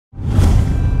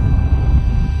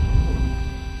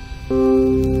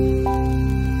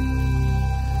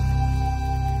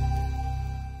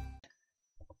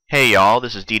Hey y'all,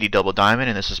 this is DD Double Diamond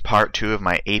and this is part 2 of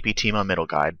my AP Teemo middle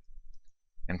guide.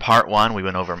 In part 1 we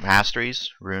went over masteries,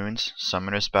 runes,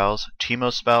 summoner spells,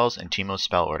 Teemo spells, and Teemo's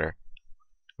spell order.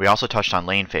 We also touched on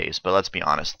lane phase, but let's be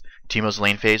honest, Teemo's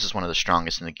lane phase is one of the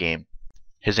strongest in the game.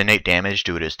 His innate damage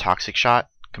due to his toxic shot,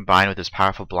 combined with his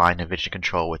powerful blind and vision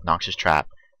control with Noxus Trap,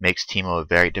 makes Teemo a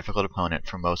very difficult opponent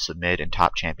for most of mid and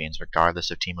top champions regardless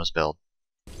of Teemo's build.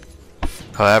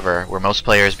 However, where most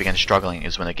players begin struggling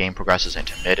is when the game progresses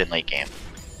into mid and late game.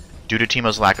 Due to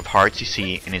Teemo's lack of hard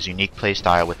CC and his unique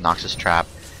playstyle with Noxus Trap,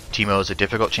 Teemo is a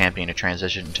difficult champion to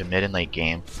transition into mid and late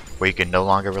game, where you can no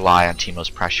longer rely on Teemo's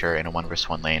pressure in a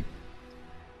 1vs1 lane.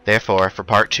 Therefore, for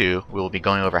part 2, we will be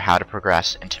going over how to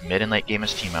progress into mid and late game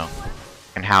as Teemo,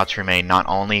 and how to remain not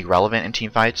only relevant in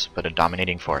teamfights, but a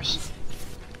dominating force.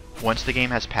 Once the game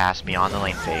has passed beyond the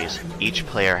lane phase, each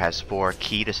player has 4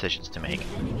 key decisions to make.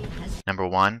 Number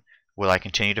 1, will I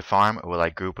continue to farm or will I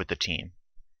group with the team?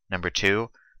 Number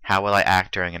 2, how will I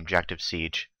act during an objective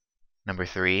siege? Number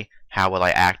 3, how will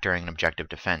I act during an objective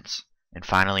defense? And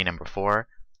finally, number 4,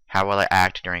 how will I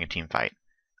act during a team fight?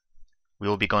 We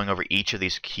will be going over each of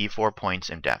these key 4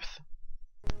 points in depth.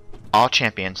 All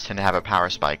champions tend to have a power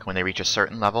spike when they reach a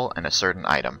certain level and a certain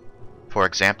item. For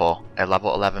example, a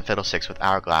level 11 Fiddlesticks with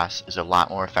Hourglass is a lot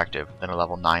more effective than a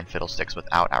level 9 Fiddlesticks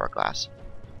without Hourglass.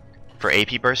 For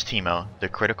AP Burst Teemo, the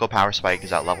critical power spike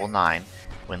is at level 9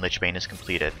 when Lich Bane is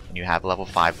completed, and you have level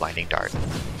 5 Blinding Dart.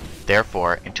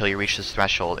 Therefore, until you reach this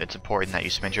threshold, it's important that you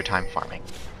spend your time farming.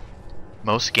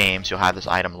 Most games, you'll have this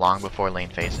item long before lane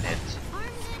phase ends.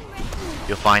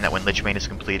 You'll find that when Lich Bane is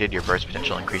completed, your burst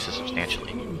potential increases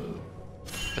substantially.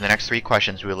 For the next 3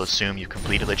 questions, we will assume you've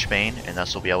completed Lich Bane, and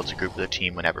thus will be able to group with a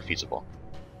team whenever feasible.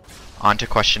 On to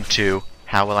question 2,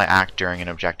 how will I act during an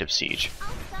objective siege?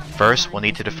 First, we'll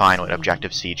need to define what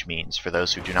objective siege means for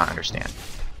those who do not understand.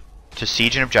 To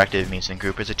siege an objective means to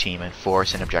group as a team and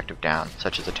force an objective down,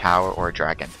 such as a tower or a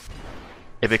dragon.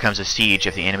 It becomes a siege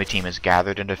if the enemy team is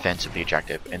gathered in defense of the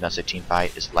objective, and thus a team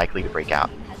fight is likely to break out.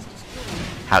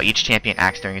 How each champion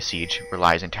acts during a siege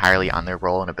relies entirely on their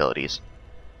role and abilities.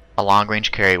 A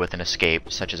long-range carry with an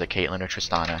escape, such as a Caitlyn or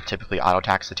Tristana, typically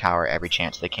auto-attacks the tower every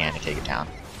chance they can to take it down.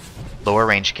 Lower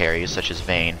range carries, such as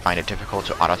Vayne, find it difficult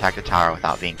to auto-attack the tower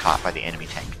without being caught by the enemy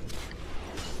tank.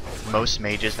 Most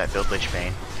mages that build Lich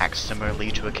Bane act similarly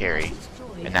to a carry,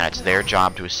 in that it's their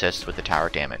job to assist with the tower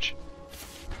damage.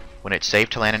 When it's safe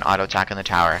to land an auto-attack on the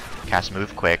tower, cast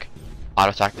Move Quick,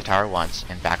 auto-attack the tower once,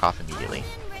 and back off immediately.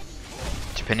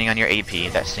 Depending on your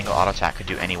AP, that single auto-attack could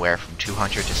do anywhere from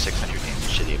 200 to 600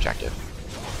 damage to the objective.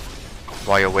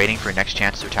 While you're waiting for your next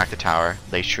chance to attack the tower,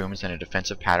 lay shrooms in a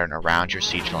defensive pattern around your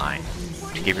siege line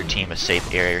to give your team a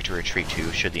safe area to retreat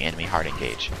to should the enemy hard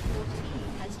engage.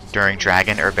 During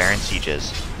Dragon or Baron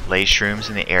sieges, lay shrooms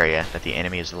in the area that the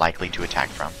enemy is likely to attack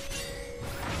from.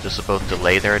 This will both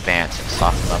delay their advance and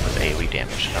soften them up with AoE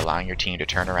damage, allowing your team to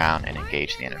turn around and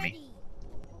engage the enemy.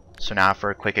 So now for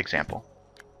a quick example.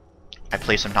 I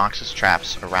place some Noxus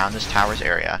traps around this tower's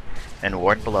area and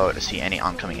ward below it to see any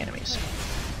oncoming enemies.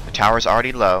 The tower is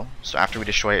already low, so after we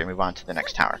destroy it, we move on to the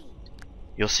next tower.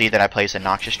 You'll see that I place a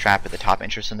Noxus trap at the top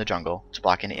entrance in the jungle to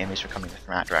block any enemies from coming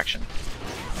from that direction.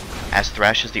 As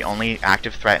Thresh is the only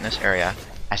active threat in this area,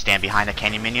 I stand behind a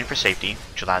canyon minion for safety,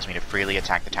 which allows me to freely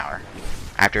attack the tower.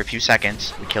 After a few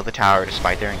seconds, we kill the tower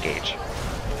despite their engage,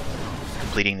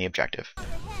 completing the objective.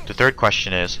 The third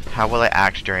question is, how will I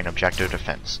act during objective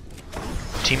defense?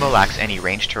 Teemo lacks any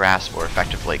ranged harass or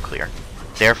effective lane clear.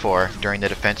 Therefore, during the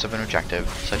defense of an objective,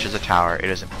 such as a tower, it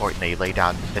is important that you lay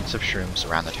down defensive shrooms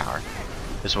around the tower.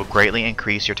 This will greatly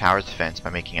increase your tower's defense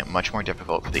by making it much more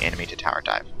difficult for the enemy to tower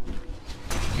dive.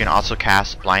 You can also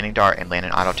cast Blinding Dart and land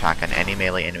an auto attack on any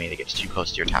melee enemy that gets too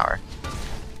close to your tower.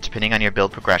 Depending on your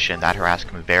build progression, that harass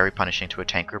can be very punishing to a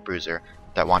tank or bruiser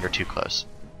that wander too close.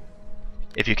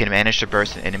 If you can manage to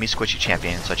burst an enemy squishy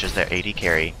champion, such as their AD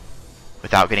carry,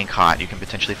 without getting caught, you can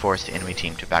potentially force the enemy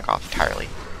team to back off entirely.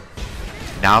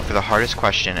 Now for the hardest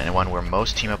question, and one where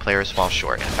most Teemo players fall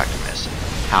short in effectiveness: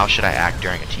 how should I act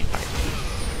during a team fight?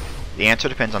 The answer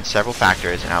depends on several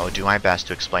factors, and I will do my best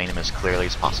to explain them as clearly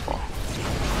as possible.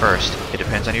 First, it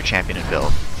depends on your champion and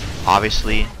build.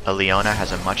 Obviously, a Leona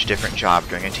has a much different job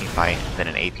during a team fight than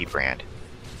an AP brand.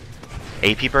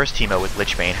 AP Burst Teemo with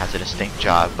Lich Bane has a distinct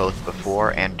job both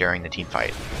before and during the team fight.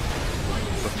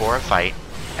 Before a fight,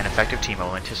 an effective Teemo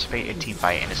will anticipate a team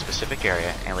fight in a specific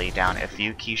area and lay down a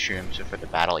few key shrooms before the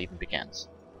battle even begins.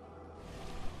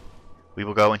 We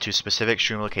will go into specific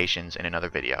shroom locations in another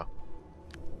video.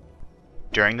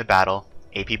 During the battle,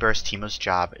 AP Burst Teemo's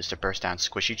job is to burst down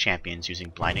squishy champions using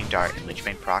Blinding Dart and Lich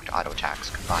Bane procced auto attacks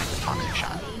combined with Toxic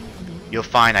Shot. You'll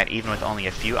find that even with only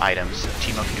a few items,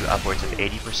 Teemo can do upwards of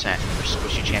 80% of their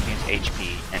squishy champion's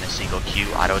HP in a single Q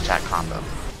auto attack combo.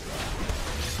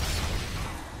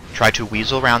 Try to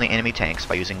weasel around the enemy tanks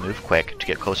by using Move Quick to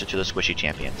get closer to the squishy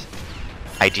champions.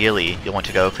 Ideally, you'll want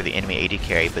to go for the enemy AD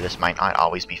carry, but this might not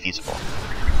always be feasible.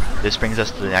 This brings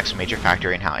us to the next major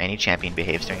factor in how any champion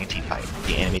behaves during a teamfight,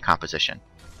 the enemy composition.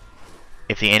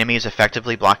 If the enemy is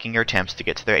effectively blocking your attempts to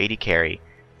get to their AD carry,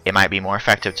 it might be more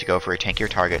effective to go for a tankier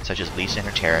target such as Lee Sin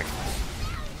or Taric.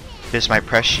 This might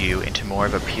press you into more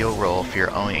of a peel role for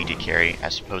your own AD carry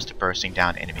as opposed to bursting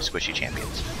down enemy squishy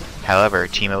champions. However,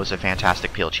 Teemo is a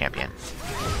fantastic peel champion.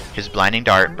 His blinding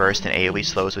dart, burst, and AoE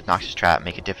slows with Noxus Trap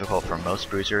make it difficult for most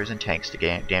bruisers and tanks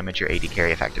to damage your AD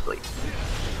carry effectively.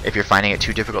 If you're finding it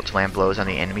too difficult to land blows on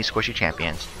the enemy squishy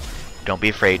champions, don't be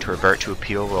afraid to revert to a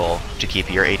peel role to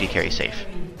keep your AD carry safe.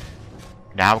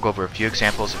 Now we'll go over a few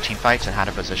examples of teamfights and how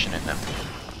to position in them.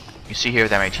 You see here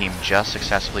that my team just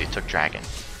successfully took Dragon.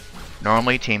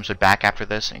 Normally teams would back after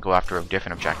this and go after a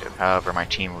different objective, however my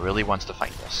team really wants to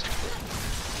fight this.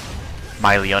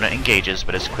 My Leona engages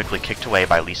but is quickly kicked away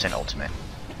by Lee Sin ultimate.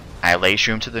 I lay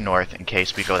Shroom to the north in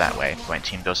case we go that way, but my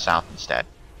team goes south instead.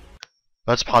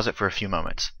 Let's pause it for a few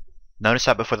moments. Notice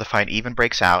that before the fight even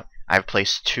breaks out, I have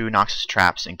placed 2 Noxus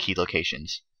traps in key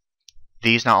locations.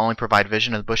 These not only provide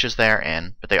vision of the bushes they are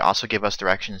in, but they also give us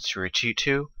directions to retreat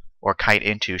to or kite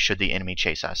into should the enemy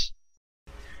chase us.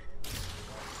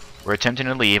 We're attempting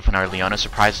to leave when our Leona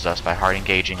surprises us by hard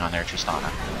engaging on their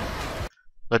Tristana.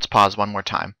 Let's pause one more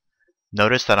time.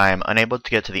 Notice that I am unable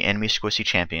to get to the enemy squishy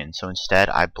champion, so instead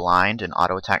I blind and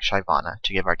auto-attack Shyvana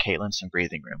to give our Caitlyn some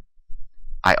breathing room.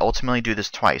 I ultimately do this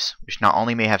twice, which not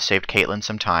only may have saved Caitlyn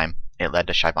some time, it led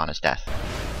to Shyvana's death.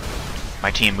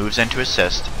 My team moves in to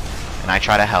assist, and I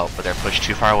try to help, but they're pushed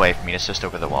too far away for me to assist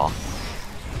over the wall.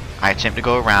 I attempt to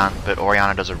go around, but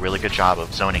Orianna does a really good job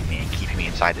of zoning me and keeping me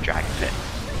inside the dragon pit.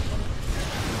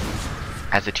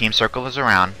 As the team circles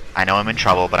around, I know I'm in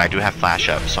trouble, but I do have flash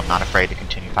up, so I'm not afraid to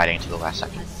continue fighting until the last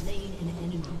second.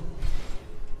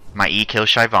 My E kills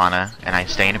Shyvana, and I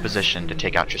stay in a position to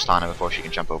take out Tristana before she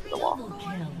can jump over the wall.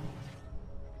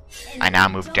 I now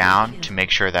move down to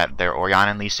make sure that their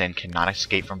Orianna and Lee Sin cannot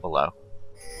escape from below,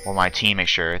 while my team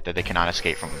makes sure that they cannot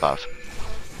escape from above.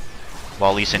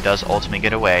 While Lee Sin does ultimately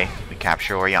get away, we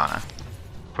capture Orianna.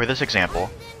 For this example,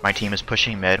 my team is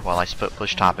pushing mid while I split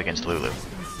push top against Lulu.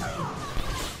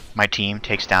 My team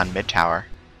takes down mid tower,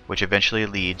 which eventually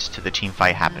leads to the team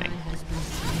fight happening.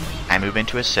 I move in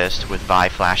to assist with Vi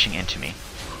flashing into me.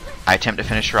 I attempt to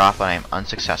finish her off, but I am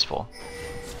unsuccessful.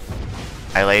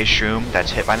 I lay a Shroom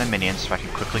that's hit by the minions so I can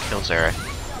quickly kill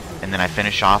Xerath, and then I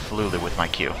finish off Lulu with my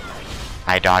Q.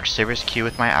 I dodge Sivir's Q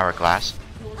with my Hourglass,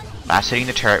 last hitting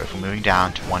the turret before moving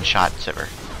down to one-shot Sivir.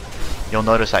 You'll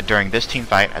notice that during this team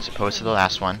fight, as opposed to the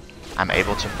last one, I'm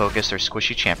able to focus their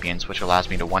squishy champions, which allows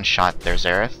me to one-shot their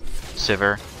Xerath,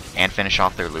 Sivir, and finish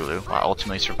off their Lulu, while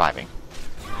ultimately surviving.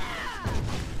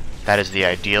 That is the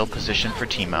ideal position for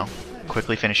Teemo,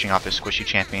 quickly finishing off their squishy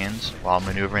champions while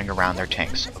maneuvering around their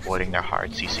tanks, avoiding their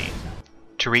hard CC.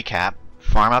 To recap,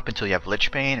 farm up until you have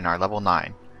Lich Bane and are level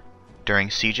 9.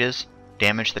 During sieges,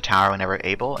 damage the tower whenever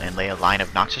able and lay a line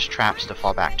of Noxus traps to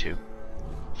fall back to.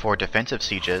 For defensive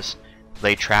sieges,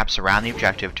 lay traps around the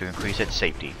objective to increase its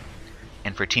safety.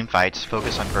 And for teamfights,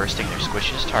 focus on bursting their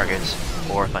squishiest targets,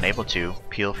 or if unable to,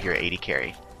 peel for your AD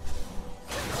carry.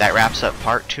 That wraps up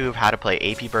part 2 of how to play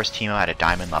AP Burst Teemo at a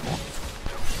diamond level.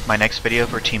 My next video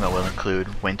for Teemo will include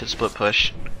when to split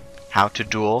push, how to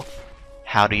duel,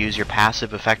 how to use your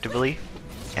passive effectively,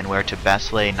 and where to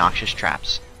best lay noxious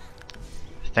traps.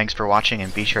 Thanks for watching,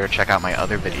 and be sure to check out my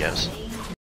other videos.